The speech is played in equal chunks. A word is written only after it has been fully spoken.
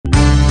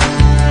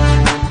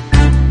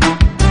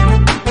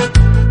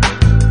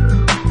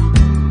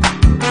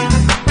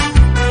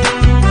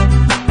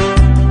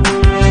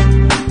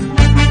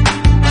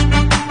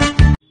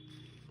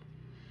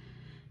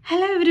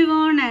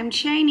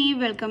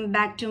welcome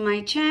back to my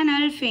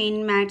channel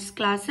Fain Maths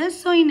Classes.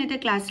 So in this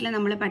class we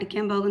will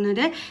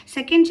study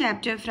second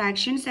chapter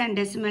fractions and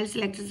decimals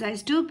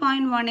exercise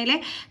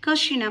 2.1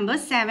 question number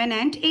 7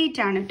 and 8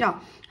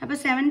 Now,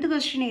 7th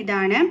question is,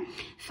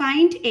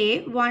 find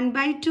a 1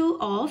 by 2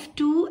 of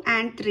 2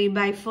 and 3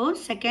 by 4,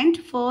 second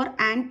 4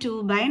 and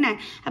 2 by 9.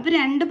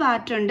 Now, two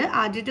parts ഉണ്ട്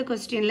ആദ്യത്തെ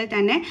ക്വസ്റ്റ്യനിൽ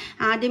തന്നെ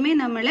ആദ്യമേ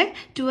നമ്മൾ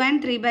 2 and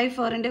 3 by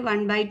 4 ന്റെ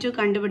 1 by 2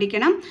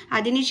 കണ്ടുപിടിക്കണം.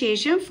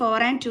 അതിനുശേഷം 4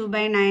 and 2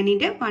 by 9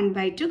 ന്റെ 1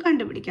 by 2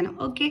 കണ്ടുപിടിക്കണം.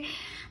 ഓക്കെ,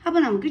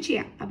 അപ്പോൾ നമുക്ക്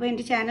ചെയ്യാം. അപ്പോൾ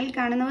എൻ്റെ ചാനൽ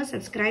കാണുന്നവർ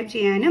സബ്സ്ക്രൈബ്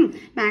ചെയ്യാനും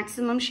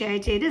മാക്സിമം ഷെയർ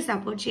ചെയ്ത്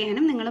സപ്പോർട്ട്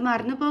ചെയ്യാനും നിങ്ങൾ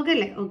മറന്നു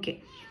പോകല്ലേ. ഓക്കെ,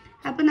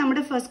 അപ്പോൾ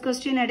നമ്മുടെ ഫസ്റ്റ്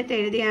ക്വസ്റ്റ്യൻ എടുത്ത്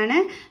എഴുതിയാണ്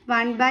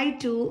 1 by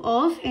 2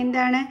 ഓഫ്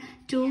എന്താണ്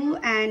 2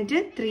 and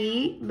 3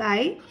 by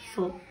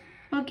 4.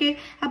 ഓക്കെ,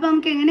 അപ്പോൾ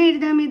നമുക്ക് എങ്ങനെ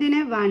എഴുതാം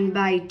ഇതിനെ 1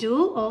 by 2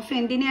 ഓഫ്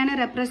എന്തിനെയാണ്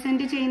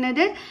റെപ്രസെന്റ്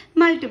ചെയ്യുന്നത്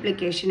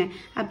മൾട്ടിപ്ലിക്കേഷന്.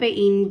 അപ്പോൾ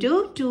ഇൻറ്റു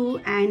 2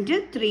 and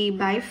 3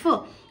 by 4.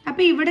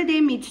 അപ്പോൾ ഇവിടെ ദേ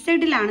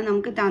മിക്സഡിലാണ്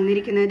നമുക്ക്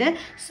തന്നിരിക്കുന്നത്.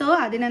 സോ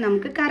അതിനെ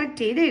നമുക്ക്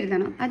കറക്റ്റ് ചെയ്ത്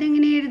എഴുതണം.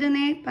 അതെങ്ങനെ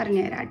എഴുതുന്നേ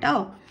പറഞ്ഞുതരാം കേട്ടോ.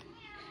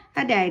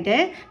 അതായത്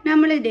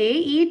നമ്മളിതേ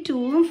ഈ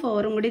 2ഉം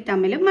 4ഉം കൂടി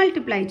തമ്മിൽ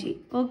മൾട്ടിപ്ലൈ ചെയ്യും.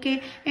 ഓക്കെ,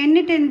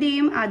 എന്നിട്ട് എന്ത്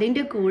ചെയ്യും,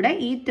 അതിൻ്റെ കൂടെ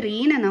ഈ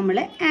 3നെ നമ്മൾ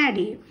ആഡ്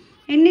ചെയ്യും.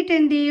 എന്നിട്ട്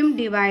എന്ത് ചെയ്യും,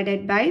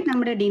 ഡിവൈഡഡ് ബൈ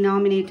നമ്മുടെ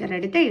ഡിനോമിനേറ്റർ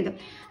എടുത്ത് എഴുതും.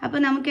 അപ്പോൾ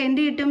നമുക്ക്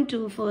എന്ത് കിട്ടും,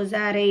 2 4s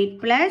are 8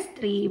 plus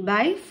 3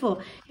 by 4.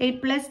 8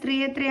 plus 3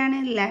 എത്രയാണ്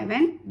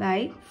 11 by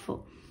 4.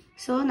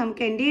 സോ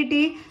നമുക്ക് എന്ത്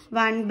കിട്ടി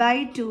 1 by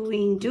 2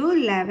 into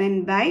 11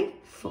 by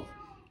 4.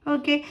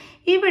 ഓക്കെ,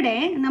 ഇവിടെ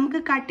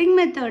നമുക്ക് കട്ടിംഗ്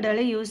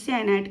മെത്തേഡ് യൂസ്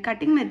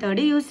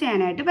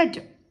ചെയ്യാനായിട്ട്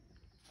പറ്റും.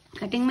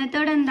 കട്ടിംഗ്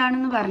മെത്തേഡ്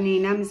എന്താണെന്ന് പറഞ്ഞു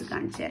കഴിഞ്ഞാൽ മിസ്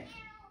കാണിച്ചു തരാം.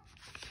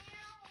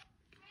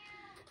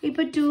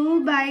 ഇപ്പോൾ 2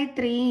 by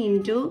 3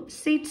 into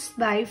 6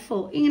 by 4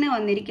 ഇങ്ങനെ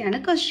വന്നിരിക്കുകയാണ്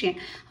ക്വസ്റ്റ്യൻ.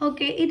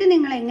 ഓക്കെ, ഇത്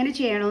നിങ്ങൾ എങ്ങനെ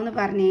ചെയ്യണമെന്ന്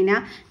പറഞ്ഞു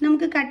കഴിഞ്ഞാൽ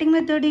നമുക്ക് കട്ടിംഗ്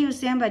മെത്തേഡ്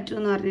യൂസ് ചെയ്യാൻ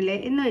പറ്റുമെന്ന് പറഞ്ഞില്ലേ.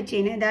 എന്ന് വെച്ച്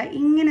കഴിഞ്ഞാൽ ഇതാ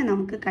ഇങ്ങനെ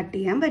നമുക്ക് കട്ട്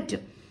ചെയ്യാൻ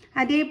പറ്റും.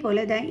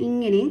 അതേപോലെ ഇതാ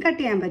ഇങ്ങനെയും കട്ട്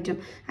ചെയ്യാൻ പറ്റും.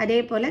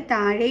 അതേപോലെ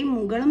താഴെയും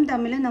മുകളും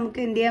തമ്മിൽ നമുക്ക്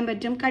എന്ത് ചെയ്യാൻ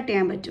പറ്റും, കട്ട്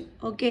ചെയ്യാൻ പറ്റും.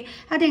 ഓക്കെ,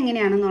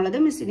 അതെങ്ങനെയാണെന്നുള്ളത്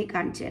മിസ്സിനെ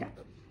കാണിച്ചു തരാം.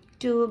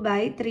 2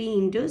 by 3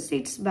 into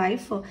 6 by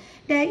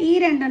 4. ഈ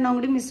രണ്ടെണ്ണം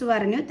കൂടി മിസ്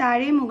പറഞ്ഞു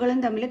താഴെയും മുകളും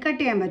തമ്മിൽ കട്ട്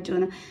ചെയ്യാൻ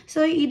പറ്റുമെന്ന്.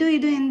 സോ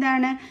ഇതും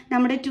എന്താണ്,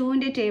 നമ്മുടെ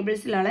 2ന്റെ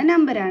ടേബിൾസിലുള്ള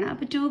നമ്പറാണ്.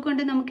 അപ്പോൾ 2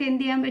 കൊണ്ട് നമുക്ക്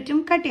എന്ത് ചെയ്യാൻ പറ്റും,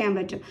 കട്ട് ചെയ്യാൻ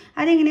പറ്റും.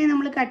 അതെങ്ങനെയാണ്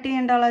നമ്മൾ കട്ട്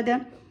ചെയ്യേണ്ടുള്ളത്,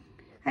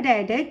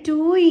 അതായത്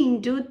 2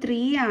 into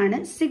 3 ആണ്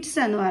 6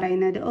 എന്ന്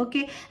പറയുന്നത്.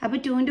 ഓക്കെ, അപ്പോൾ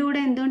 2ന്റെ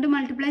കൂടെ എന്തുകൊണ്ട്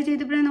മൾട്ടിപ്ലൈ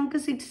ചെയ്തപ്പോഴാണ്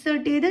നമുക്ക് 6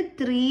 കിട്ടിയത്,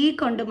 3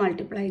 കൊണ്ട്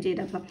മൾട്ടിപ്ലൈ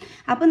ചെയ്തപ്പം.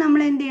 അപ്പോൾ നമ്മൾ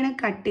എന്ത് ചെയ്യണം,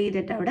 കട്ട്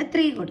ചെയ്തിട്ട് അവിടെ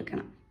 3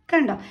 കൊടുക്കണം.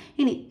 കണ്ടോ,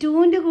 ഇനി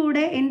 2ന്റെ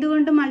കൂടെ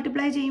എന്തുകൊണ്ട്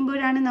മൾട്ടിപ്ലൈ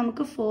ചെയ്യുമ്പോഴാണ്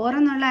നമുക്ക് 4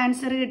 എന്നുള്ള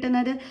ആൻസർ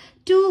കിട്ടുന്നത്,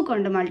 2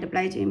 കൊണ്ട്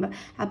മൾട്ടിപ്ലൈ ചെയ്യുമ്പോൾ.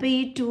 അപ്പോൾ ഈ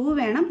 2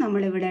 വേണം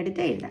നമ്മൾ ഇവിടെ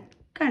അടുത്ത് എഴുതാൻ.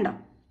 കണ്ടോ,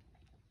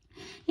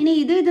 ഇനി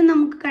ഇത്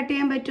നമുക്ക് കട്ട്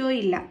ചെയ്യാൻ പറ്റുമോ,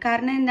 ഇല്ല.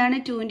 കാരണം എന്താണ്,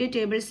 2ന്റെ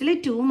ടേബിൾസിൽ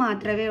 2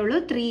 മാത്രമേ ഉള്ളൂ,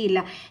 3 ഇല്ല.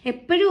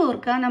 എപ്പോഴും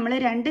ഓർക്കുക, നമ്മൾ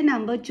 2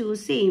 നമ്പർ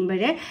ചൂസ്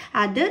ചെയ്യുമ്പോഴേ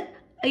അത്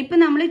ഇപ്പം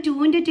നമ്മൾ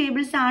 2ന്റെ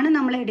ടേബിൾസ് ആണ്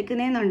നമ്മൾ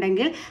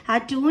എടുക്കുന്നതെന്നുണ്ടെങ്കിൽ ആ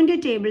 2ന്റെ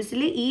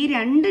ടേബിൾസിൽ ഈ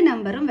 2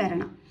 നമ്പറും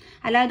വരണം.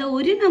 അല്ലാതെ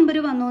ഒരു നമ്പർ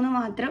വന്നു എന്ന്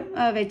മാത്രം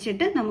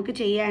വെച്ചിട്ട് നമുക്ക്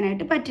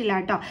ചെയ്യാനായിട്ട് പറ്റില്ല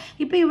കേട്ടോ.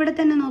 ഇപ്പം ഇവിടെ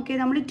തന്നെ നോക്കിയാൽ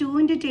നമ്മൾ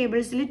 2ന്റെ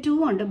ടേബിൾസിൽ 2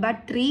 ഉണ്ട്,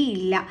 ബട്ട് 3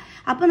 ഇല്ല.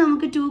 അപ്പോൾ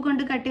നമുക്ക് 2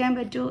 കൊണ്ട് കട്ട് ചെയ്യാൻ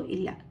പറ്റുമോ,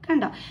 ഇല്ല.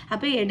 കണ്ടോ,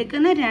 അപ്പോൾ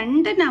എടുക്കുന്ന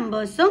 2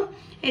 നമ്പേഴ്സും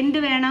എന്ത്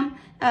വേണം,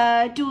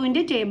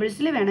 2ന്റെ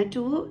ടേബിൾസിൽ വേണം.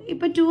 2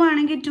 ഇപ്പോൾ 2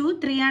 ആണെങ്കിൽ 2,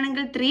 3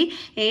 ആണെങ്കിൽ 3,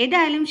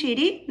 ഏതായാലും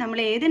ശരി നമ്മൾ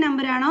ഏത്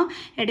നമ്പറാണോ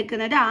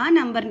എടുക്കുന്നത് ആ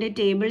നമ്പറിൻ്റെ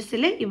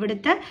ടേബിൾസിൽ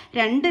ഇവിടുത്തെ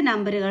 2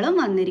 നമ്പറുകളും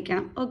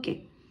വന്നിരിക്കണം. ഓക്കെ,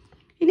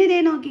 ഇനി ഇതേ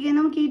നോക്കിക്കാൻ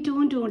നമുക്ക് ഈ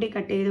 2ഉം 2 കൂടി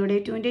കട്ട് ചെയ്തോടെ.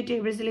 2ന്റെ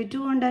ടേബിൾസിൽ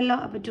 2 ഉണ്ടല്ലോ,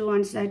 അപ്പോൾ 2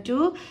 1s are 2,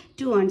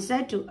 2 1s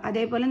are 2.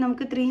 അതേപോലെ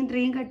നമുക്ക് 3ഉം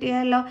 3ഉം കട്ട്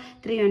ചെയ്യാമല്ലോ.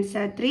 3 1s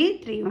are 3,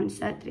 3 1s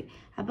are 3.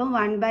 അപ്പം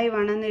 1 by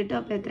 1 എന്ന് കിട്ടും.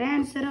 അപ്പോൾ എത്ര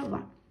ആൻസർ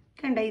 1.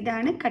 കണ്ട,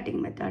 ഇതാണ്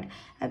കട്ടിംഗ് മെത്തേഡ്.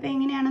 അപ്പോൾ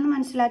എങ്ങനെയാണെന്ന്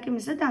മനസ്സിലാക്കി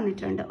മിസ്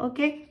തന്നിട്ടുണ്ട്.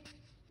 ഓക്കെ,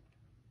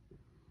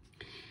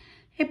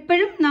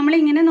 എപ്പോഴും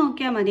നമ്മളിങ്ങനെ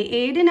നോക്കിയാൽ മതി,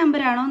 ഏത്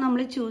നമ്പറാണോ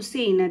നമ്മൾ ചൂസ്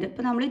ചെയ്യുന്നത്.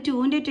 ഇപ്പോൾ നമ്മൾ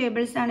 2ന്റെ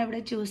ടേബിൾസ് ആണ്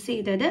ഇവിടെ ചൂസ്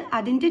ചെയ്തത്.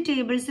 അതിൻ്റെ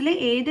ടേബിൾസിൽ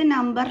ഏത്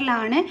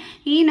നമ്പറിലാണ്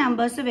ഈ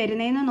നമ്പേഴ്സ്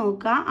വരുന്നതെന്ന്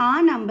നോക്കുക. ആ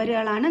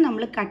നമ്പറുകളാണ്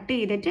നമ്മൾ കട്ട്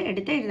ചെയ്തിട്ട്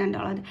എടുത്ത്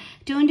എഴുതേണ്ടത്.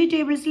 2ന്റെ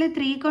ടേബിൾസിൽ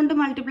 3 കൊണ്ട്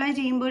മൾട്ടിപ്ലൈ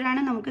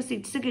ചെയ്യുമ്പോഴാണ് നമുക്ക്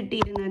 6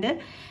 കിട്ടിയിരുന്നത്.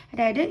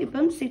 അതായത്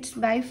ഇപ്പം 6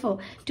 by 4.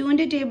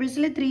 2ന്റെ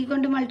ടേബിൾസിൽ 3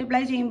 കൊണ്ട്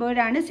മൾട്ടിപ്ലൈ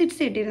ചെയ്യുമ്പോഴാണ് 6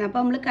 കിട്ടിയിരുന്നത്.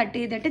 അപ്പോൾ നമ്മൾ കട്ട്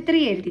ചെയ്തിട്ട്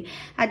 3 എഴുതി.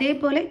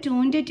 അതേപോലെ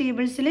 2ന്റെ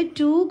ടേബിൾസിൽ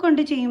 2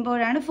 കൊണ്ട്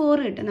ചെയ്യുമ്പോഴാണ് 4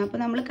 കിട്ടുന്നത്.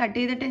 അപ്പോൾ നമ്മൾ കട്ട്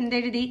ചെയ്തിട്ട്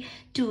എന്തെഴുതി,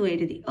 2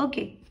 എഴുതി.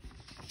 ഓക്കെ,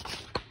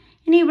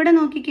 ഇനി ഇവിടെ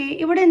നോക്കിക്കേ,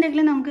 ഇവിടെ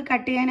എന്തെങ്കിലും നമുക്ക്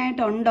കട്ട്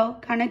ചെയ്യാനായിട്ടുണ്ടോ?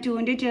 കാരണം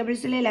 2ന്റെ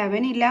ടേബിൾസിൽ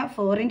 11 ഇല്ല,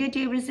 4ന്റെ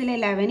ടേബിൾസിൽ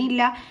 11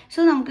 ഇല്ല. സോ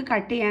നമുക്ക്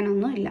കട്ട്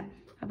ചെയ്യാനൊന്നും ഇല്ല.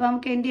 അപ്പോൾ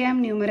നമുക്ക് എന്ത് ചെയ്യാം,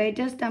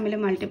 ന്യൂമറേറ്റേഴ്സ് തമ്മിൽ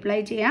മൾട്ടിപ്ലൈ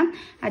ചെയ്യാം,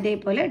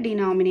 അതേപോലെ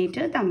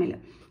ഡിനോമിനേറ്റർ തമ്മിൽ.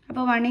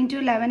 അപ്പോൾ 1 into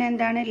 11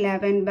 എന്താണ്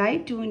 11 by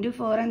 2 into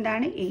 4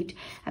 എന്താണ് 8.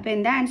 അപ്പോൾ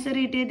എന്താ ആൻസർ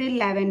കിട്ടിയത്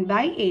 11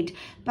 by 8.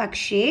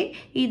 പക്ഷേ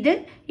ഇത്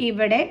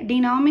ഇവിടെ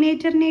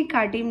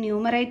ഡിനോമിനേറ്ററിനെക്കാട്ടിയും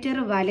ന്യൂമറേറ്റർ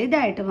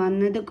വലുതായിട്ട്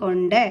വന്നത്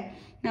കൊണ്ട്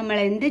നമ്മൾ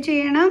എന്ത്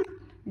ചെയ്യണം,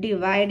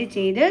 ഡിവൈഡ്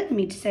ചെയ്ത്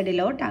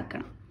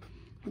മിക്സഡിലോട്ടാക്കണം.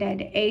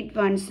 അതായത് 8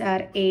 1s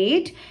are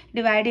 8.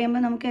 ഡിവൈഡ്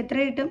ചെയ്യുമ്പോൾ നമുക്ക് എത്ര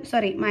കിട്ടും,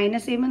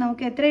 മൈനസ് ചെയ്യുമ്പോൾ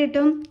നമുക്ക് എത്ര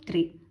കിട്ടും,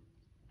 3.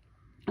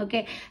 ഓക്കെ,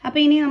 അപ്പോൾ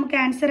ഇനി നമുക്ക്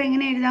ആൻസർ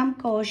എങ്ങനെ എഴുതാം?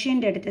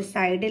 കോഷ്യൻ്റ് എടുത്ത്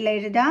സൈഡിൽ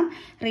എഴുതാം,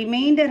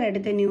 റിമൈൻഡർ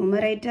എടുത്ത്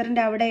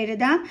ന്യൂമറേറ്ററിൻ്റെ അവിടെ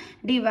എഴുതാം,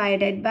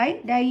 ഡിവൈഡഡ് ബൈ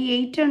ഈ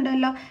 8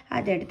 ഉണ്ടല്ലോ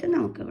അതെടുത്ത്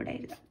നമുക്ക് ഇവിടെ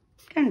എഴുതാം.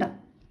 കണ്ടോ?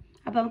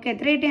 അപ്പോൾ നമുക്ക്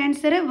എത്ര കിട്ടിയ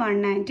ആൻസർ?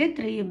 1 and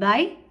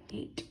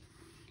 3/8.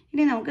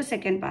 ഇനി നമുക്ക്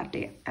സെക്കൻഡ് പാർട്ട്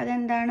ചെയ്യാം.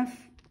 അതെന്താണ്?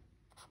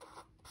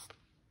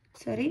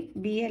 സോറി,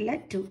 ബി അല്ല,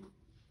 2.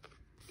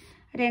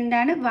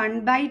 അതെന്താണ്?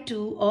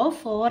 1/2 of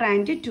 4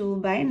 and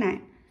 2/9.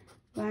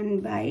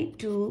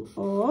 1/2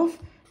 of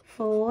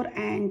 4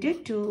 and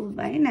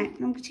 2/9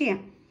 നമുക്ക് ചെയ്യാം.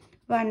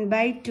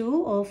 1/2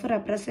 ഓഫ്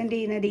റെപ്രസെൻ്റ്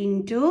ചെയ്യുന്നത്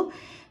ഇൻറ്റു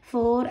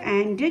 4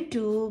 and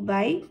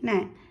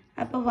 2/9.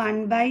 അപ്പോൾ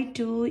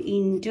 1/2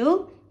 ഇൻറ്റു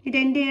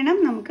ഇതെന്ത് ചെയ്യണം?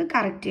 നമുക്ക്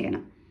കറക്റ്റ്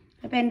ചെയ്യണം.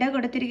 അപ്പോൾ എന്താ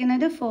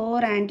കൊടുത്തിരിക്കുന്നത്? 4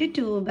 and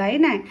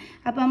 2/9.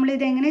 അപ്പോൾ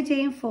നമ്മളിതെങ്ങനെ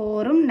ചെയ്യും?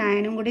 4ഉം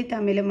 9ഉം കൂടി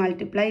തമ്മിൽ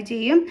മൾട്ടിപ്ലൈ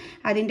ചെയ്യും,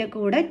 അതിൻ്റെ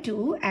കൂടെ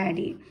 2 ആഡ്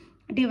ചെയ്യും.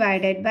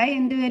 ഡിവൈഡഡ് ബൈ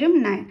എന്ത് വരും?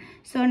 9.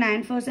 സോ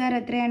 9 4s are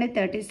എത്രയാണ്?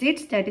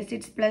 36.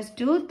 36 +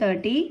 2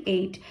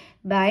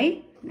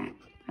 38/9.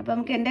 അപ്പോൾ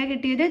നമുക്ക് എന്താ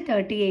കിട്ടിയത്?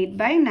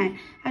 38/9.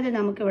 അത്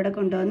നമുക്ക് ഇവിടെ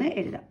കൊണ്ടുവന്ന്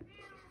എഴുതാം.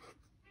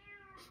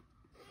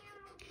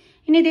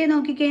 ഇനി ഇതേ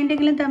നോക്കിക്കേ,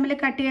 എന്തെങ്കിലും തമ്മിൽ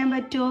കട്ട് ചെയ്യാൻ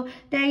പറ്റുമോ?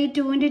 ഈ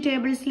 2ൻ്റെ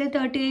ടേബിൾസിൽ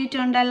 38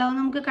 ഉണ്ടല്ലോ,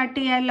 നമുക്ക് കട്ട്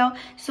ചെയ്യാമല്ലോ.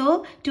 സോ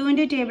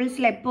 2ൻ്റെ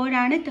ടേബിൾസിൽ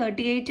എപ്പോഴാണ്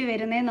 38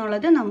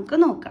 വരുന്നതെന്നുള്ളത് നമുക്ക്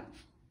നോക്കാം.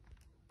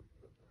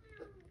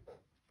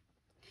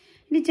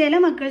 ഇനി ചില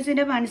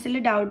മക്കൾസിൻ്റെ മനസ്സിൽ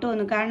ഡൗട്ട്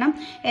തോന്നും, കാരണം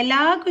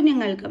എല്ലാ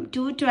കുഞ്ഞുങ്ങൾക്കും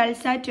 2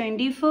 12s are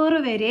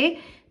 24 വരെ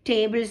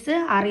ടേബിൾസ്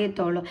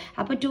അറിയത്തുള്ളൂ.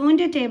 അപ്പോൾ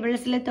 2ൻ്റെ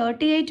ടേബിൾസിൽ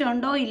 38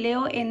 ഉണ്ടോ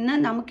ഇല്ലയോ എന്ന്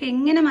നമുക്ക്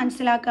എങ്ങനെ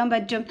മനസ്സിലാക്കാൻ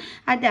പറ്റും?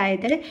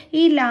 അതായത്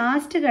ഈ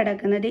ലാസ്റ്റ്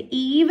കിടക്കുന്നത്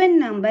ഈവൻ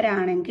നമ്പർ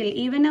ആണെങ്കിൽ,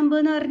 ഈവൻ നമ്പർ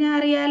എന്ന് പറഞ്ഞാൽ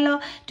അറിയാമല്ലോ,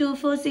 2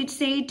 4 6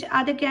 8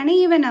 അതൊക്കെയാണ്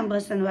ഈവൻ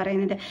നമ്പേഴ്സ് എന്ന്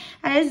പറയുന്നത്.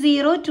 അതായത്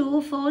 0 2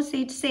 4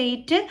 6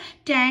 8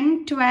 10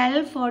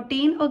 12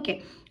 14. ഓക്കെ,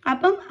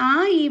 അപ്പം ആ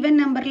ഈവൻ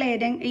നമ്പറിൽ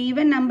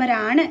ഈവൻ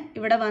നമ്പറാണ്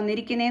ഇവിടെ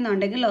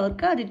വന്നിരിക്കുന്നതെന്നുണ്ടെങ്കിൽ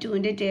അവർക്ക് അത്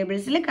 2ൻ്റെ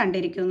ടേബിൾസിൽ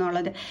കണ്ടിരിക്കും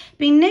എന്നുള്ളത്.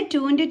 പിന്നെ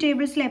 2ൻ്റെ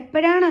ടേബിൾസിൽ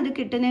എപ്പോഴാണ് അത്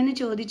കിട്ടുന്നതെന്ന്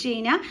ചോദിച്ചു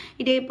കഴിഞ്ഞാൽ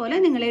ഇതേപോലെ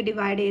നിങ്ങൾ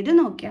ഡിവൈഡ് ചെയ്ത്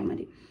നോക്കിയാൽ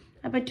മതി.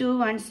 അപ്പോൾ 2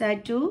 1s are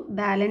 2,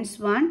 ബാലൻസ്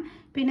 1,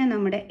 പിന്നെ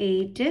നമ്മുടെ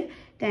 8,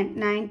 then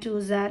 9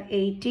 2s are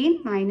 18,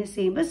 മൈനസ്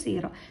ചെയ്യുമ്പോൾ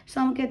 0. സോ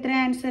നമുക്ക് എത്ര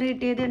ആൻസർ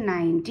കിട്ടിയത്?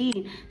 19.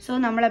 സോ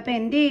നമ്മളപ്പോൾ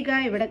എന്ത് ചെയ്യുക?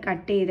 ഇവിടെ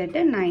കട്ട് ചെയ്തിട്ട്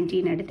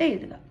 19 എടുത്ത്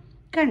എഴുതുക.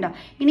 കണ്ടോ?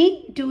 ഇനി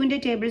 2ൻ്റെ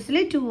ടേബിൾസിൽ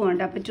 2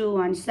 ഉണ്ട്, അപ്പോൾ 2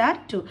 1s are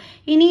 2.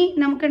 ഇനി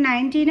നമുക്ക്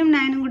 19ഉം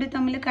 9ഉം കൂടി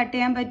തമ്മിൽ കട്ട്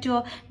ചെയ്യാൻ പറ്റുമോ?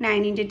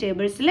 9ൻ്റെ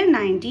ടേബിൾസിൽ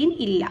 19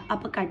 ഇല്ല,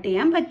 അപ്പോൾ കട്ട്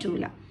ചെയ്യാൻ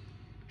പറ്റൂല.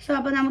 സോ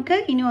അപ്പോൾ നമുക്ക്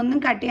ഇനി ഒന്നും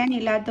കട്ട്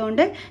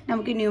ചെയ്യാനില്ലാത്തതുകൊണ്ട്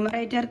നമുക്ക്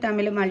ന്യൂമറേറ്റർ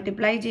തമ്മിൽ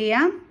മൾട്ടിപ്ലൈ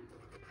ചെയ്യാം,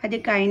 അത്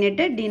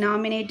കഴിഞ്ഞിട്ട്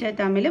ഡിനോമിനേറ്റർ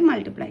തമ്മിൽ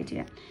മൾട്ടിപ്ലൈ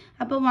ചെയ്യാം.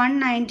 അപ്പോൾ 1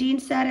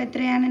 19s are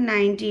എത്രയാണ്?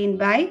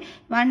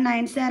 19/1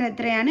 9s are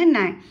എത്രയാണ്?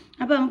 9.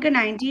 അപ്പോൾ നമുക്ക്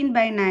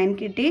 19/9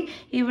 കിട്ടി.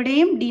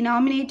 ഇവിടെയും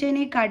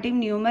ഡിനോമിനേറ്ററിനെ കാട്ടിയും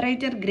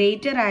ന്യൂമറേറ്റർ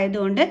ഗ്രേറ്റർ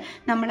ആയതുകൊണ്ട്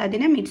നമ്മൾ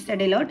അതിനെ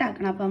മിക്സഡിലോട്ട്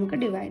ആക്കണം. അപ്പോൾ നമുക്ക്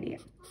ഡിവൈഡ്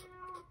ചെയ്യാം.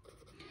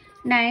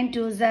 9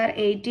 2s are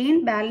 18,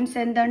 ബാലൻസ്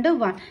എന്തുണ്ട്?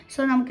 1. സോ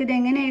നമുക്കിത്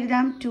എങ്ങനെ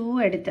എഴുതാം? 2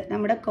 എടുത്ത്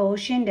നമ്മുടെ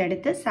കോഷ്യൻ്റ്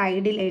എടുത്ത്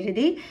സൈഡിൽ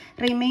എഴുതി,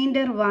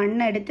 റിമൈൻഡർ 1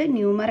 എടുത്ത്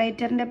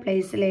ന്യൂമറേറ്ററിൻ്റെ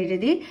പ്ലേസിൽ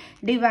എഴുതി,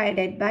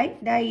 ഡിവൈഡഡ് ബൈ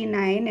ഈ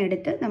 9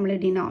 എടുത്ത് നമ്മൾ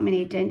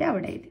ഡിനോമിനേറ്ററിൻ്റെ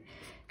അവിടെ എഴുതി.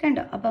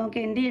 കണ്ടോ? അപ്പോൾ നമുക്ക്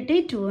എന്ത് കിട്ടി?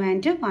 2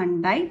 and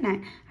 1/9.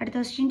 അടുത്ത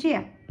ക്വസ്റ്റ്യൻ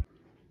ചെയ്യാം.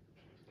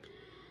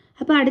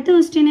 അപ്പോൾ അടുത്ത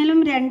ക്വസ്റ്റ്യനിലും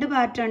 2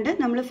 പാർട്ടുണ്ട്.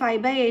 നമ്മൾ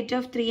 5/8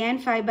 of 3 and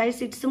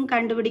 5/6ഉം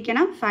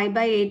കണ്ടുപിടിക്കണം,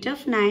 5/8 of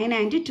 9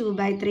 and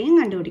 2/3ഉം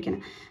കണ്ടുപിടിക്കണം.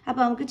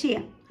 അപ്പോൾ നമുക്ക്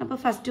ചെയ്യാം. അപ്പോൾ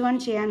ഫസ്റ്റ് വൺ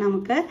ചെയ്യാം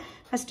നമുക്ക്.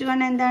 ഫസ്റ്റ് വൺ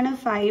എന്താണ്?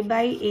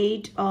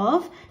 5/8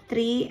 of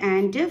 3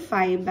 and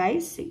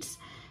 5/6.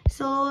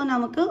 സോ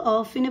നമുക്ക്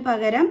ഓഫിന്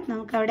പകരം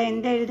നമുക്ക് അവിടെ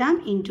എന്തെഴുതാം?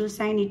 ഇൻറ്റു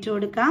സൈൻ ഇട്ട്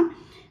കൊടുക്കാം.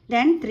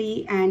 Then 3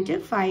 and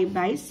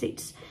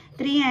 5/6.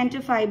 3 and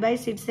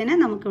 5/6നെ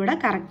നമുക്കിവിടെ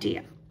കറക്റ്റ്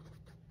ചെയ്യാം.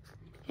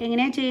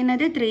 എങ്ങനെയാണ്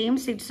ചെയ്യുന്നത്? 3ഉം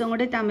 6ഉം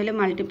കൂടി തമ്മിൽ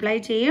മൾട്ടിപ്ലൈ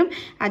ചെയ്യും,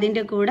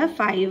 അതിൻ്റെ കൂടെ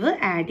 5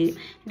 ആഡ് ചെയ്യും,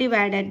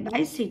 ഡിവൈഡഡ്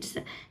ബൈ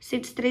 6.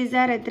 6 3s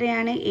are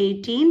എത്രയാണ്?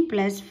 18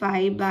 +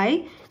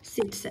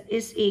 5/6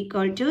 is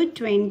equal to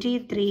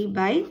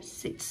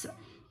 23/6.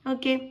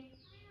 ഓക്കെ,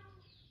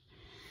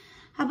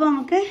 അപ്പോൾ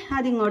നമുക്ക്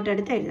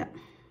അതിങ്ങോട്ടെടുത്ത് എഴുതാം.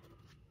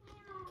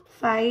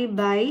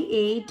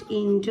 5/8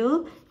 into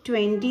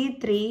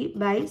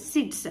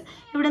 23/6.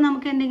 ഇവിടെ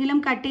നമുക്ക് എന്തെങ്കിലും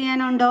കട്ട്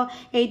ചെയ്യാനുണ്ടോ?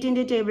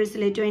 8ൻ്റെ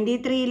ടേബിൾസിൽ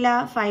 23 ഇല്ല,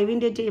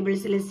 5ൻ്റെ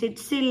ടേബിൾസിൽ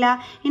 6 ഇല്ല.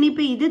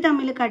 ഇനിയിപ്പോൾ ഇത്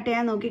തമ്മിൽ കട്ട്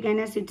ചെയ്യാൻ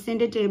നോക്കിക്കഴിഞ്ഞാൽ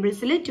 6ൻ്റെ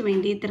ടേബിൾസിൽ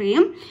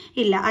 23ഉം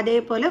ഇല്ല,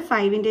 അതേപോലെ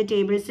 5ൻ്റെ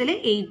ടേബിൾസിൽ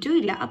 8ഉം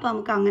ഇല്ല. അപ്പോൾ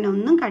നമുക്ക് അങ്ങനെ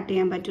ഒന്നും കട്ട്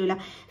ചെയ്യാൻ പറ്റൂല.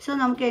 സോ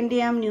നമുക്ക് എന്ത്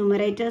ചെയ്യാം?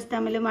 ന്യൂമറേറ്റേഴ്സ്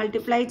തമ്മിൽ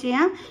മൾട്ടിപ്ലൈ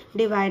ചെയ്യാം,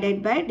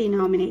 ഡിവൈഡഡ് ബൈ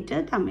ഡിനോമിനേറ്റർ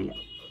തമ്മിൽ.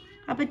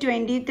 അപ്പോൾ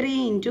 23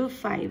 into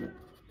 5.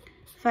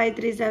 5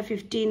 3s are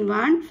 15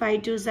 1,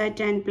 5 2s are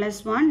 10 plus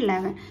 1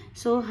 11.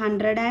 So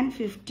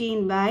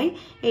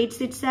 115/8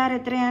 6 are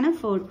എത്രയാണ്?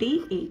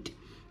 48.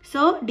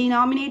 സോ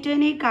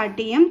ഡിനോമിനേറ്ററിനെ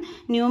കാട്ടിയും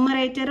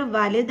ന്യൂമറേറ്റർ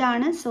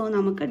വലുതാണ്. സോ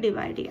നമുക്ക്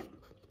ഡിവൈഡ് ചെയ്യാം.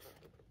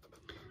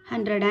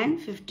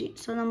 115.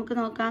 സോ നമുക്ക്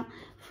നോക്കാം.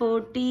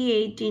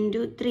 48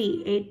 into 3.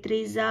 8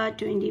 3s are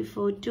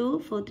 24 2,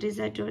 4 3s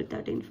are 12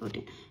 13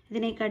 14.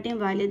 ഇതിനെക്കാട്ടിയും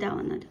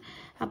വലുതാവുന്നത്.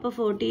 അപ്പോൾ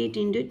 48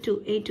 into 2.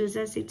 8 2s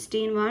are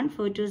 16 1,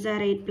 4 2s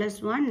are 8 plus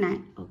 1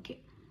 9. Okay,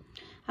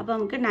 അപ്പോൾ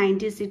നമുക്ക്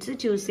 96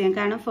 ചൂസ് ചെയ്യാം.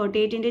 കാരണം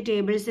 48ൻ്റെ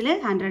ടേബിൾസിൽ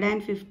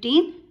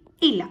 115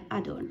 ഇല്ല,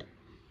 അതുകൊണ്ട്.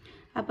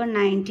 അപ്പോൾ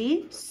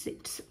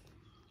 96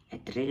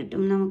 എത്ര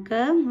കിട്ടും നമുക്ക്?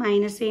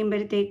 മൈനസ്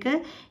ചെയ്യുമ്പോഴത്തേക്ക്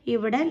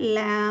ഇവിടെ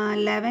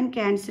 11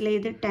 ക്യാൻസൽ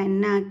ചെയ്ത് 10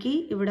 ആക്കി,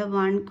 ഇവിടെ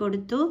 1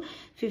 കൊടുത്തു.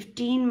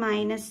 15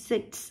 മൈനസ്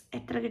 6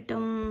 എത്ര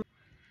കിട്ടും?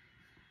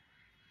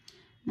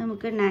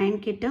 നമുക്ക് 9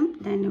 കിട്ടും.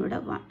 ദെൻ ഇവിടെ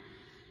 1.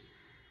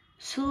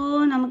 സോ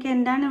നമുക്ക്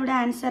എന്താണ് ഇവിടെ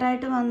ആൻസർ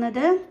ആയിട്ട്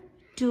വന്നത്?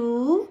 2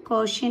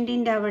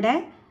 കോഷ്യൻറ്റിൻ്റെ അവിടെ,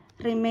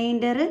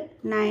 റിമൈൻഡർ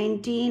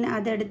 19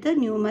 അതെടുത്ത്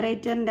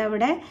ന്യൂമറേറ്ററിൻ്റെ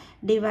അവിടെ,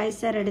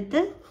 ഡിവൈസർ എടുത്ത്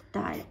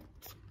താഴെ.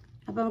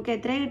 അപ്പോൾ നമുക്ക്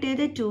എത്ര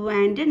കിട്ടിയത്? 2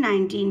 and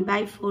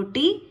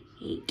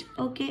 19/48.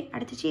 ഓക്കെ,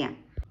 അടുത്ത് ചെയ്യാം.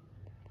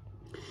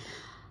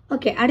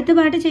 ഓക്കെ, അടുത്ത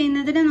പാട്ട്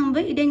ചെയ്യുന്നതിന്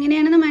മുമ്പ്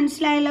ഇതെങ്ങനെയാണെന്ന്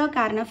മനസ്സിലായല്ലോ.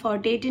 കാരണം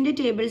 48ൻ്റെ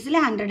ടേബിൾസിൽ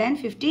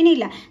 115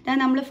 ഇല്ല.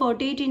 അതായത് നമ്മൾ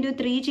 48 ×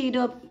 3 ചെയ്ത്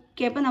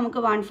നോക്കിയപ്പോൾ നമുക്ക്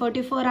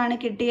 144 ആണ്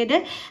കിട്ടിയത്.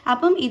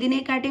 അപ്പം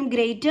ഇതിനെക്കാട്ടിയും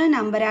ഗ്രേറ്റർ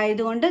നമ്പർ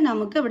ആയതുകൊണ്ട്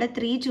നമുക്ക് ഇവിടെ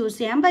 3 ചൂസ്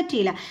ചെയ്യാൻ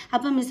പറ്റിയില്ല.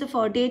 അപ്പം മിസ്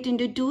 48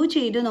 × 2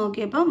 ചെയ്ത്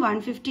നോക്കിയപ്പം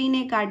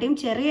 115നെക്കാട്ടിയും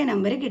ചെറിയ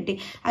നമ്പർ കിട്ടി.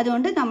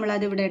 അതുകൊണ്ട്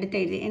നമ്മളത് ഇവിടെ എടുത്ത്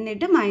എഴുതി.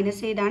 എന്നിട്ട്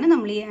മൈനസ് ചെയ്താണ്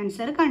നമ്മൾ ഈ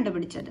ആൻസർ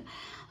കണ്ടുപിടിച്ചത്.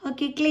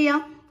 Okay, clear?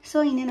 സോ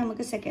ഇനി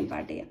നമുക്ക് സെക്കൻഡ്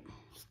പാർട്ട് ചെയ്യാം.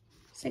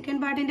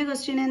 സെക്കൻഡ് പാർട്ടിൻ്റെ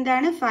ക്വസ്റ്റ്യൻ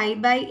എന്താണ്?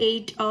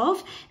 5/8 of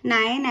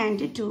 9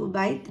 and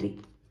 2/3.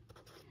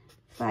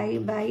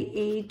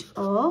 5/8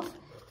 of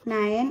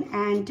 9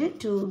 and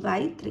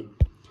 2/3.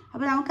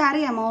 അപ്പോൾ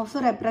നമുക്കറിയാം ഓഫ്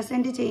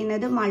റെപ്രസെൻറ്റ്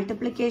ചെയ്യുന്നത്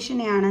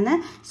മൾട്ടിപ്ലിക്കേഷനെയാണെന്ന്.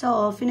 സോ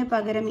ഓഫിന്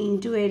പകരം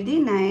ഇൻറ്റു എഴുതി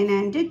 9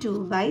 and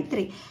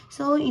 2/3.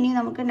 സോ ഇനി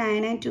നമുക്ക്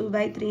 9 and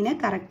 2/3നെ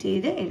കറക്റ്റ്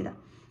ചെയ്ത് എഴുതാം.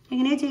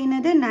 എങ്ങനെയാണ്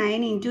ചെയ്യുന്നത്?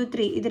 9 ×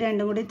 3 ഇത്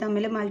രണ്ടും കൂടി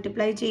തമ്മിൽ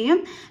മൾട്ടിപ്ലൈ ചെയ്യും.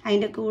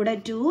 അതിൻ്റെ കൂടെ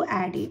 2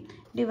 ആഡ് ചെയ്യും.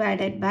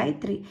 Divided by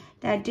 3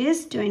 that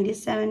is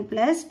 27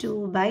 +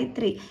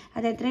 2/3.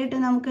 അത് എത്ര കിട്ടും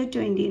നമുക്ക്?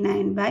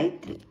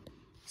 29/3.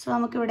 സോ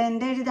നമുക്കിവിടെ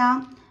എന്ത് എഴുതാം?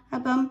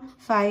 അപ്പം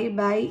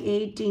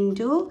 5/8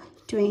 ×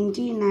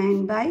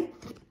 29/3.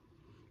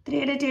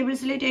 3യുടെ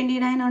ടേബിൾസിൽ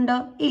 29 ഉണ്ടോ?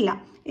 ഇല്ല.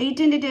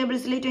 8ൻ്റെ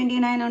ടേബിൾസിൽ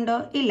 29 ഉണ്ടോ?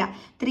 ഇല്ല.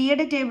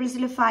 3യുടെ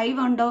ടേബിൾസിൽ 5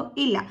 ഉണ്ടോ?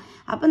 ഇല്ല.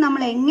 അപ്പം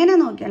നമ്മൾ എങ്ങനെ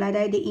നോക്കിയാലും,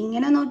 അതായത്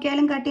ഇങ്ങനെ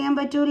നോക്കിയാലും കട്ട് ചെയ്യാൻ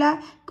പറ്റൂല,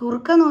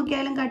 കുറുക്ക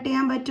നോക്കിയാലും കട്ട്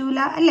ചെയ്യാൻ പറ്റൂല,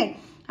 അല്ലേ?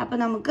 അപ്പം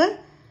നമുക്ക്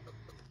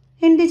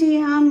എന്ത്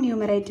ചെയ്യാം?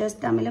 ന്യൂമറേറ്റേഴ്സ്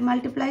തമ്മിൽ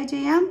മൾട്ടിപ്ലൈ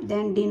ചെയ്യാം.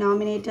 ദെൻ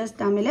ഡിനോമിനേറ്റേഴ്സ്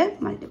തമ്മിൽ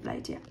മൾട്ടിപ്ലൈ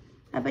ചെയ്യാം.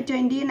 അപ്പോൾ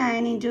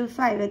 29 ×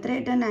 5 എത്ര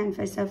കിട്ടും? 9 ×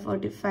 5 =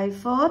 45.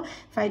 4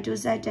 5 2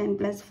 10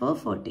 + 4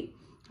 40.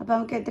 അപ്പോൾ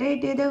നമുക്ക് എത്ര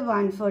കിട്ടിയത്?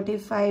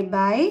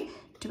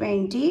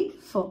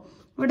 145/24.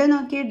 ഇവിടെ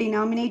നോക്കിയ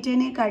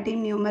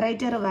ഡിനോമിനേറ്ററിനെക്കാട്ടിയും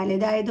ന്യൂമറേറ്റർ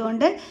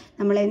വലുതായതുകൊണ്ട്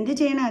നമ്മൾ എന്ത്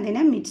ചെയ്യണം?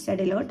 അതിനെ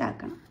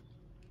മിക്സഡിലോട്ടാക്കണം.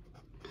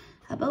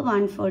 അപ്പോൾ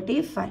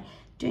 145.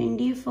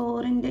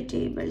 24ൻ്റെ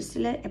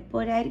ടേബിൾസിൽ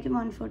എപ്പോഴായിരിക്കും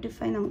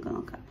 145? നമുക്ക്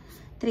നോക്കാം.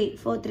 3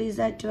 4 3s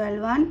are 12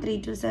 1 3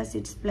 2s are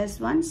 6 +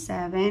 1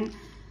 7.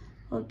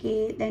 Okay,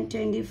 then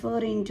 24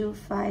 ×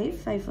 5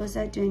 5 4s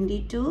are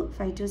 22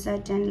 5 2s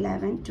are 10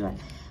 11 12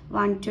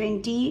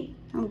 120.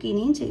 നമുക്ക്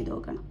ഇനിയും ചെയ്ത്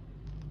നോക്കണം.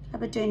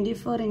 അപ്പോൾ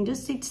 24 ×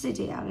 6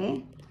 ചെയ്യാവേ.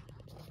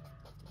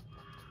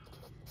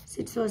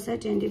 6 4s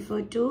are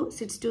 24 2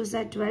 6 2s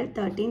are 12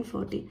 13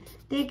 14.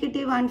 ദേ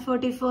കിട്ടി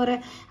 144.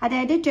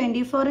 അതായത്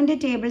 24ൻ്റെ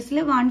ടേബിൾസിൽ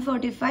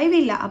 145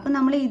 ഇല്ല. അപ്പം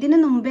നമ്മൾ ഇതിന്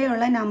മുമ്പേ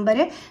ഉള്ള നമ്പർ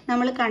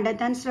നമ്മൾ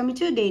കണ്ടെത്താൻ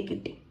ശ്രമിച്ചു. ദേ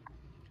കിട്ടി.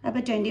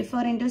 അപ്പോൾ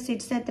 24 ×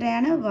 6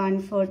 എത്രയാണ്?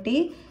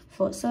 144.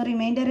 സോ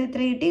റിമൈൻഡർ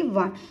എത്ര കിട്ടി?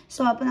 1.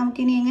 സോ അപ്പോൾ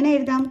നമുക്കിനി എങ്ങനെ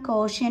എഴുതാം?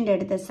 കോഷ്യൻ്റ്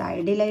എടുത്ത്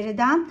സൈഡിൽ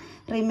എഴുതാം,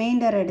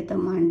 റിമൈൻഡർ എടുത്ത്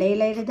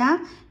മണ്ടയിൽ എഴുതാം,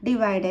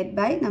 ഡിവൈഡഡ്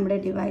ബൈ നമ്മുടെ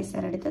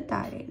ഡിവൈസർ എടുത്ത്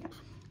താഴെ എഴുതാം.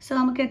 സോ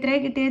നമുക്ക് എത്ര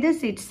കിട്ടിയത്?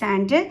 6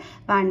 and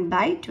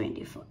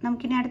 1/24.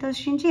 നമുക്കിനി അടുത്ത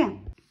ക്വസ്റ്റ്യൻ ചെയ്യാം.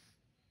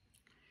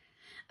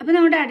 അപ്പോൾ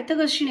നമ്മുടെ അടുത്ത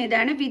ക്വസ്റ്റ്യൻ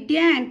ഇതാണ്. വിദ്യ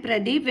and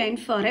Pradeep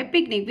went four A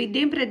picnic.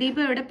 വിദ്യയും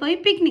പ്രദീപും എവിടെ പോയി?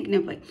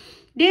 പിക്നിക്കിന് പോയി.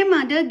 Their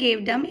mother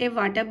gave them a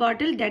water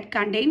bottle that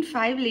contained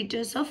 5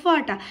 liters of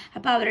water.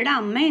 അപ്പോൾ അവരുടെ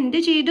അമ്മ എന്ത്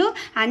ചെയ്തു?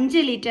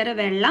 5 ലിറ്റർ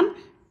വെള്ളം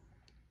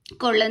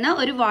കൊള്ളുന്ന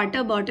ഒരു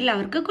വാട്ടർ ബോട്ടിൽ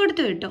അവർക്ക്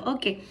കൊടുത്തു വിട്ടു.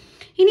 ഓക്കെ,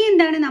 ഇനി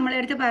എന്താണ്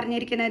നമ്മളെടുത്ത്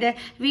പറഞ്ഞിരിക്കുന്നത്?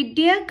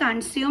 വിദ്യ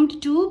കൺസ്യൂംഡ്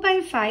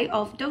 2/5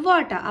 ഓഫ് ദ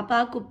വാട്ടർ. അപ്പോൾ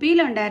ആ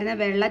കുപ്പിയിലുണ്ടായിരുന്ന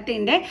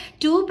വെള്ളത്തിൻ്റെ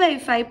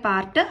 2/5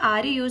 പാർട്ട്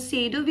ആര് യൂസ്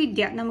ചെയ്തു?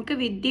 വിദ്യ. നമുക്ക്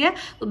വിദ്യ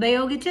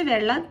ഉപയോഗിച്ച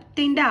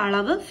വെള്ളത്തിൻ്റെ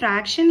അളവ്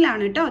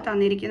ഫ്രാക്ഷനിലാണ് കേട്ടോ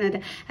തന്നിരിക്കുന്നത്.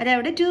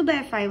 അതവിടെ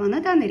 2/5 ആണ്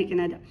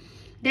തന്നിരിക്കുന്നത്.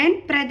 Then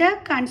Pradap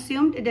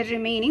consumed the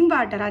remaining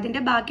water.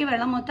 അതിൻ്റെ ബാക്കി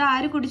വെള്ളം മൊത്തം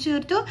ആര് കുടിച്ചു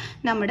തീർത്തു?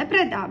 നമ്മുടെ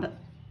പ്രതാപ്.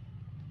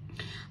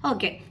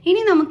 ഓക്കെ,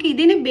 ഇനി നമുക്ക്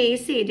ഇതിനെ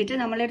ബേസ് ചെയ്തിട്ട്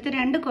നമ്മളടുത്ത്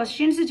 2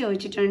 ക്വസ്റ്റ്യൻസ്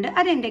ചോദിച്ചിട്ടുണ്ട്.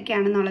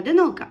 അതെന്തൊക്കെയാണെന്നുള്ളത്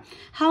നോക്കാം.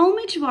 How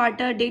much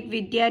water did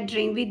Vidya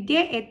drink? വിദ്യ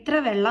എത്ര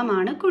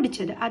വെള്ളമാണ്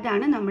കുടിച്ചത്?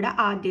 അതാണ് നമ്മുടെ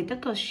ആദ്യത്തെ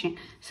ക്വസ്റ്റ്യൻ.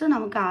 സോ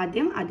നമുക്ക്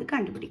ആദ്യം അത്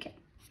കണ്ടുപിടിക്കാം.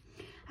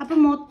 അപ്പം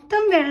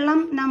മൊത്തം വെള്ളം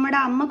നമ്മുടെ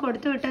അമ്മ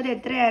കൊടുത്തു വിട്ടത്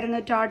എത്രയായിരുന്നു?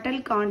 ടോട്ടൽ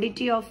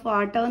ക്വാണ്ടിറ്റി ഓഫ്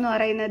വാട്ടർ എന്ന്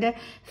പറയുന്നത്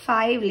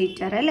 5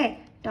 ലിറ്റർ അല്ലേ?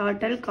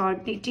 Total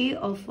quantity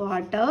of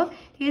water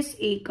is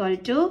equal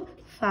to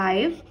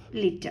 5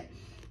 liter.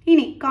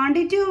 ഇനി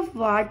quantity of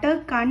water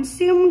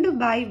consumed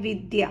by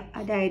വിദ്യ,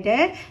 അതായത്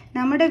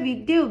നമ്മുടെ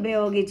വിദ്യ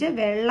ഉപയോഗിച്ച്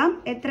വെള്ളം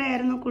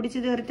എത്രയായിരുന്നു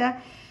കുടിച്ചു തീർത്ത?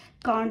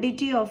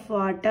 quantity of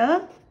water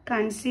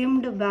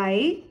consumed by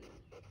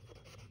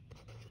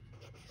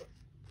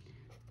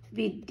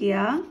Vidya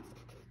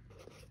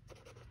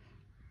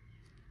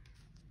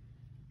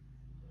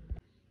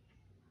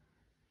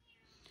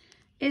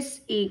is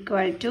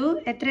equal to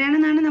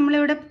എത്രയാണെന്നാണ്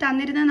നമ്മളിവിടെ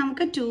തന്നിരുന്നത്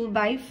നമുക്ക്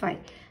 2/5.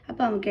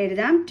 അപ്പോൾ നമുക്ക്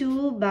എഴുതാം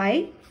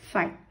 2/5.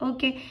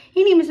 ഓക്കെ,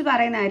 ഇനി മിസ്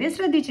പറയുന്ന കാര്യം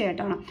ശ്രദ്ധിച്ചു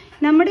കേട്ടോണം.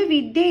 നമ്മുടെ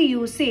വിദ്യ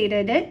യൂസ്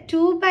ചെയ്തത്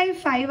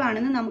 2/5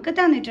 ആണെന്ന് നമുക്ക്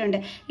തന്നിട്ടുണ്ട്.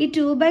 ഈ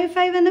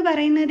 2/5 എന്ന്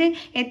പറയുന്നത്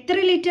എത്ര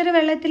ലിറ്റർ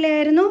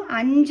വെള്ളത്തിലായിരുന്നു?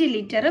 5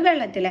 ലിറ്റർ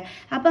വെള്ളത്തിൽ.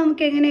 അപ്പോൾ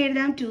നമുക്ക് എങ്ങനെ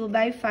എഴുതാം?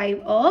 2/5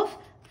 ഓഫ്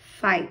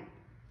 5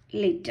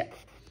 ലിറ്റർ.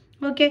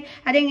 ഓക്കെ,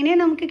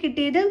 അതെങ്ങനെയാണ് നമുക്ക്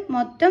കിട്ടിയത്?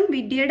 മൊത്തം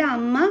വിദ്യയുടെ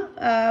അമ്മ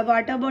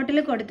വാട്ടർ ബോട്ടിൽ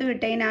കൊടുത്തു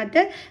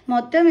വിട്ടതിനകത്ത്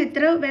മൊത്തം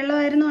എത്ര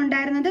വെള്ളമായിരുന്നു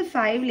ഉണ്ടായിരുന്നത്?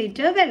 5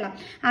 ലിറ്റർ വെള്ളം.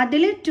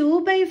 അതിൽ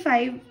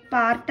 2/5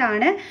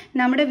 പാർട്ടാണ്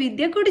നമ്മുടെ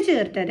വിദ്യ കുടിച്ചു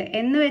തീർത്തത്.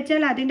 എന്ന്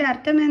വെച്ചാൽ അതിൻ്റെ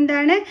അർത്ഥം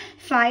എന്താണ്?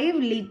 5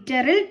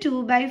 ലിറ്ററിൽ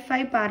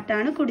 2/5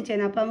 പാർട്ടാണ്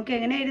കുടിച്ചത്. അപ്പോൾ നമുക്ക്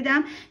എങ്ങനെ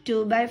എഴുതാം?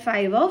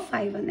 2/5 ഓഫ്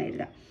 5 എന്ന്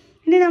എഴുതാം.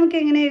 ഇനി നമുക്ക്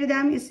എങ്ങനെ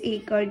എഴുതാം? ഇസ്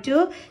ഈക്വൽ ടു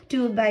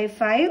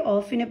 2/5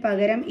 ഓഫിന്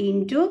പകരം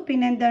ഇൻറ്റു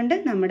പിന്നെ എന്തുണ്ട്?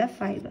 നമ്മുടെ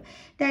 5.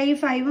 ഈ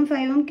 5ഉം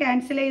 5ഉം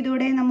ക്യാൻസൽ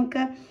ചെയ്തൂടെ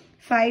നമുക്ക്?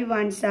 5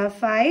 ones are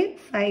 5,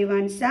 5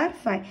 ones are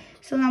 5.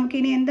 So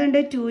നമുക്കിനി എന്തുണ്ട്?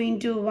 2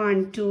 ×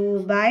 1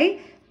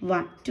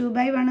 2/1.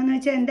 2/1 എന്ന്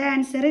വെച്ചാൽ എന്താ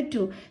ആൻസർ?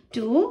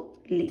 2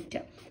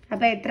 ലിറ്റർ.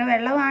 അപ്പോൾ എത്ര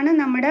വെള്ളമാണ്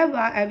നമ്മുടെ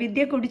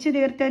വിദ്യ കുടിച്ചു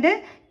തീർത്തത്?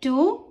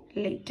 2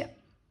 ലിറ്റർ.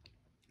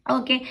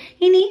 ഓക്കെ,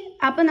 ഇനി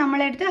അപ്പോൾ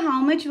നമ്മളെടുത്ത് how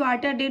much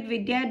water did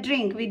Vidya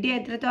drink? വിദ്യ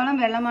എത്രത്തോളം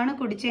വെള്ളമാണ്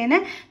കുടിച്ചതെന്ന്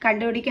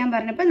കണ്ടുപിടിക്കാൻ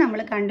പറഞ്ഞപ്പോൾ നമ്മൾ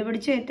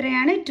കണ്ടുപിടിച്ചു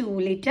എത്രയാണ്? 2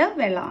 ലിറ്റർ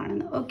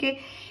വെള്ളമാണെന്ന്. ഓക്കെ,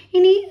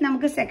 ഇനി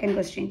നമുക്ക് സെക്കൻഡ്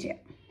ക്വസ്റ്റ്യൻ ചെയ്യാം.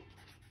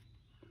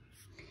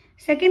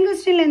 സെക്കൻഡ്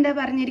ക്വസ്റ്റ്യനിൽ എന്താ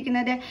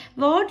പറഞ്ഞിരിക്കുന്നത്?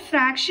 What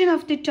fraction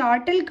of the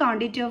total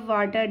quantity of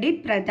water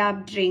did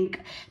Pratap drink?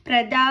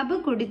 Pratap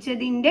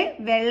കുടിച്ചതിൻ്റെ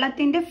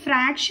വെള്ളത്തിൻ്റെ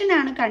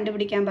ഫ്രാക്ഷനാണ്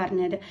കണ്ടുപിടിക്കാൻ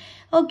പറഞ്ഞത്.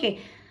 ഓക്കെ,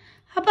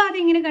 അപ്പോൾ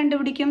അതെങ്ങനെ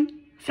കണ്ടുപിടിക്കും?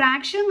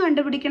 ഫ്രാക്ഷൻ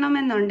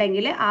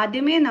കണ്ടുപിടിക്കണമെന്നുണ്ടെങ്കിൽ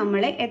ആദ്യമേ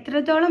നമ്മൾ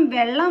എത്രത്തോളം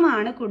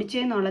വെള്ളമാണ്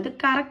കുടിച്ചതെന്നുള്ളത്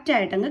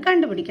കറക്റ്റായിട്ടങ്ങ്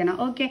കണ്ടുപിടിക്കണം.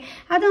 ഓക്കെ,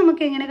 അത്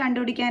നമുക്ക് എങ്ങനെ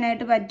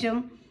കണ്ടുപിടിക്കാനായിട്ട് പറ്റും?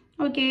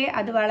 ഓക്കെ,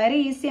 അത് വളരെ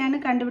ഈസിയാണ്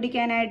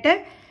കണ്ടുപിടിക്കാനായിട്ട്.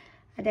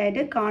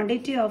 അതായത്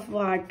quantity of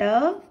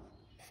water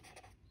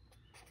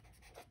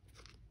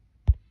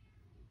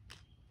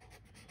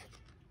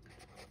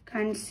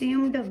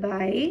consumed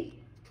by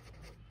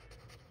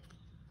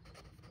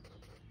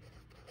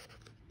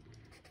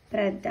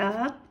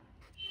Pratap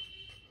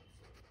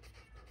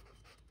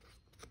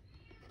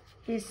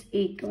is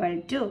equal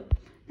to.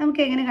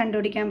 നമുക്ക് എങ്ങനെ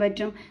കണ്ടുപിടിക്കാൻ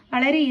പറ്റും?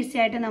 വളരെ ഈസി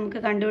ആയിട്ട് നമുക്ക്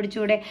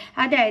കണ്ടുപിടിച്ചൂടെ?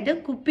 അതായത്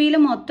കുപ്പിയിൽ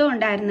മൊത്തം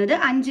ഉണ്ടായിരുന്നത്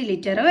 5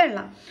 ലിറ്റർ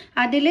വെള്ളം.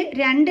 അതിൽ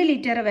 2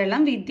 ലിറ്റർ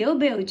വെള്ളം വിദ്യ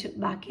ഉപയോഗിച്ചു.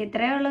 ബാക്കി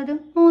എത്രയാണ് ഉള്ളത്?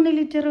 3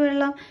 ലിറ്റർ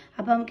വെള്ളം.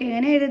 അപ്പോൾ നമുക്ക്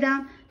എങ്ങനെ എഴുതാം?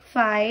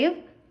 5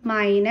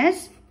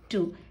 -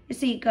 2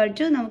 is equal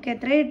to നമുക്ക്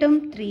എത്ര കിട്ടും?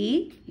 3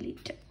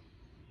 ലിറ്റർ.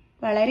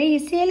 വളരെ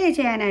ഈസിയല്ലേ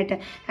ചെയ്യാനായിട്ട്?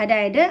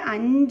 അതായത്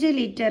 5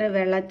 ലിറ്റർ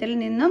വെള്ളത്തിൽ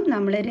നിന്നും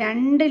നമ്മൾ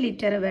 2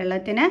 ലിറ്റർ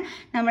വെള്ളത്തിന്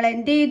നമ്മൾ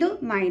എന്ത് ചെയ്തു?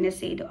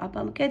 മൈനസ് ചെയ്തു. അപ്പോൾ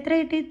നമുക്ക് എത്ര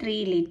കിട്ടി?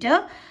 3 ലിറ്റർ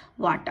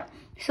വാട്ടർ.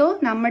 സോ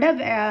നമ്മുടെ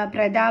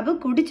പ്രതാപ്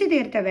കുടിച്ചു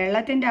തീർത്ത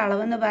വെള്ളത്തിൻ്റെ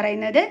അളവെന്ന്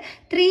പറയുന്നത്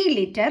 3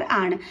 ലിറ്റർ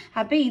ആണ്.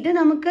 അപ്പോൾ ഇത്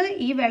നമുക്ക്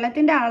ഈ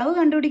വെള്ളത്തിൻ്റെ അളവ്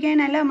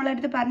കണ്ടുപിടിക്കാനല്ല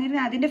നമ്മളടുത്ത്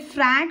പറഞ്ഞിരുന്നത്, അതിൻ്റെ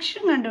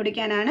ഫ്രാക്ഷൻ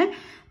കണ്ടുപിടിക്കാനാണ്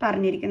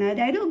പറഞ്ഞിരിക്കുന്നത്.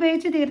 അതായത്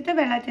ഉപയോഗിച്ച് തീർത്ത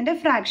വെള്ളത്തിൻ്റെ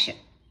ഫ്രാക്ഷൻ.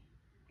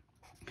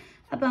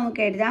 അപ്പോൾ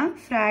നമുക്ക് എഴുതാം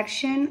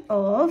fraction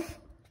of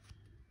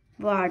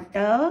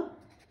water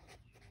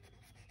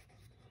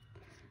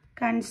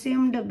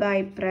consumed by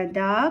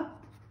Pratap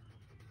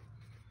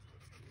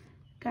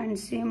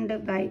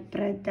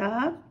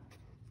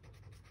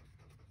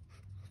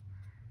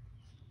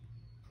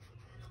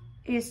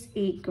is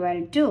equal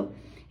to.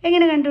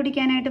 എങ്ങനെ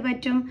കണ്ടുപിടിക്കാനായിട്ട്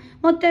പറ്റും?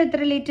 മൊത്തം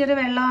എത്ര ലിറ്റർ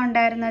വെള്ളം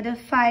ഉണ്ടായിരുന്നത്?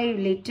 5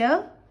 ലിറ്റർ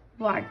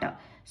വാട്ടർ.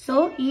 സോ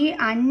ഈ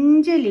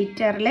 5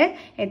 ലിറ്ററിൽ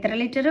എത്ര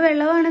ലിറ്റർ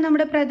വെള്ളമാണ്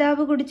നമ്മുടെ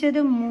പ്രതാപ് കുടിച്ചത്?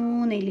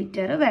 3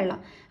 ലിറ്റർ വെള്ളം.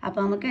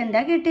 അപ്പോൾ നമുക്ക്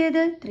എന്താ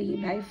കിട്ടിയത്?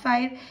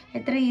 3/5.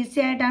 എത്ര ഈസി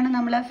ആയിട്ടാണ്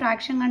നമ്മൾ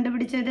ഫ്രാക്ഷൻ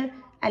കണ്ടുപിടിച്ചത്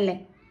അല്ലേ?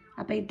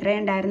 അപ്പോൾ ഇത്രയേ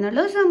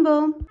ഉണ്ടായിരുന്നുള്ളൂ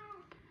സംഭവം.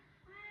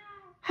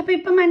 അപ്പോൾ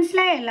ഇപ്പം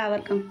മനസ്സിലായ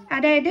എല്ലാവർക്കും?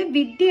 അതായത്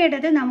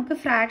വിദ്യയുടേത് നമുക്ക്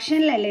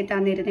ഫ്രാക്ഷനിലല്ലേ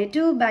തന്നിരുന്നത്?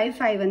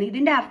 2/5 എന്ന്.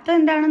 ഇതിൻ്റെ അർത്ഥം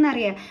എന്താണെന്ന്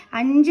അറിയാം?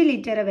 5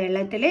 ലിറ്റർ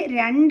വെള്ളത്തിൽ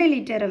 2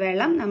 ലിറ്റർ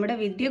വെള്ളം നമ്മുടെ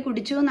വിദ്യ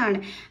കുടിച്ചു എന്നാണ്.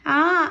 ആ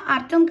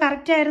അർത്ഥം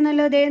കറക്റ്റ്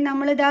ആയിരുന്നല്ലോ. അതേ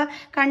നമ്മളിതാ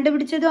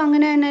കണ്ടുപിടിച്ചതും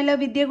അങ്ങനെ തന്നെയല്ലോ.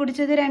 വിദ്യ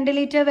കുടിച്ചത് 2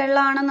 ലിറ്റർ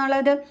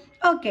വെള്ളമാണെന്നുള്ളത്.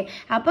 ഓക്കെ,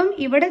 അപ്പം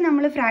ഇവിടെ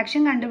നമ്മൾ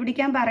ഫ്രാക്ഷൻ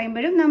കണ്ടുപിടിക്കാൻ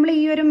പറയുമ്പോഴും നമ്മൾ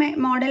ഈ ഒരു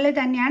മോഡലിൽ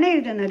തന്നെയാണ്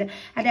എഴുതുന്നത്.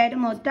 അതായത്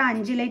മൊത്തം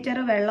 5 ലിറ്റർ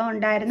വെള്ളം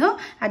ഉണ്ടായിരുന്നു.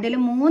 അതിൽ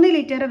 3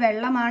 ലിറ്റർ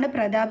വെള്ളമാണ്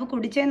പ്രതാപ്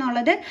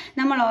കുടിച്ചതെന്നുള്ളത്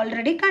നമ്മൾ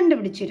ഓൾറെഡി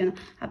കണ്ടുപിടിച്ചിരുന്നു.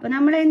 അപ്പോൾ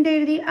നമ്മൾ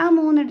എന്തെഴുതി? ആ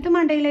 3 എടുത്ത്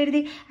മണ്ടയിൽ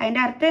എഴുതി.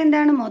 അതിൻ്റെ അർത്ഥം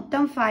എന്താണ്?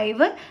 മൊത്തം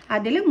 5,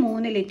 അതിൽ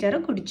 3 ലിറ്റർ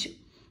കുടിച്ചു.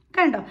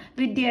 കണ്ടോ?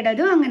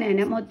 വിദ്യയുടേതും അങ്ങനെ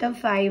തന്നെ. മൊത്തം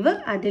 5,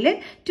 അതിൽ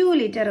 2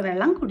 ലിറ്റർ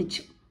വെള്ളം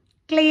കുടിച്ചു.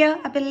 ക്ലിയർ?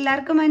 അപ്പോൾ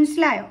എല്ലാവർക്കും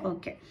മനസ്സിലായോ?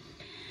 ഓക്കെ,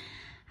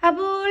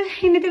 അപ്പോൾ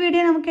ഇന്നത്തെ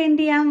വീഡിയോ നമുക്ക്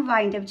എന്ത് ചെയ്യാം?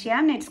 വൈൻഡ് അപ്പ്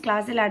ചെയ്യാം. നെക്സ്റ്റ്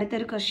ക്ലാസ്സിൽ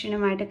അടുത്തൊരു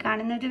ക്വസ്റ്റ്യനുമായിട്ട്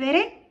കാണുന്നത്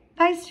വരെ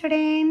ബൈ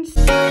സ്റ്റുഡൻസ്.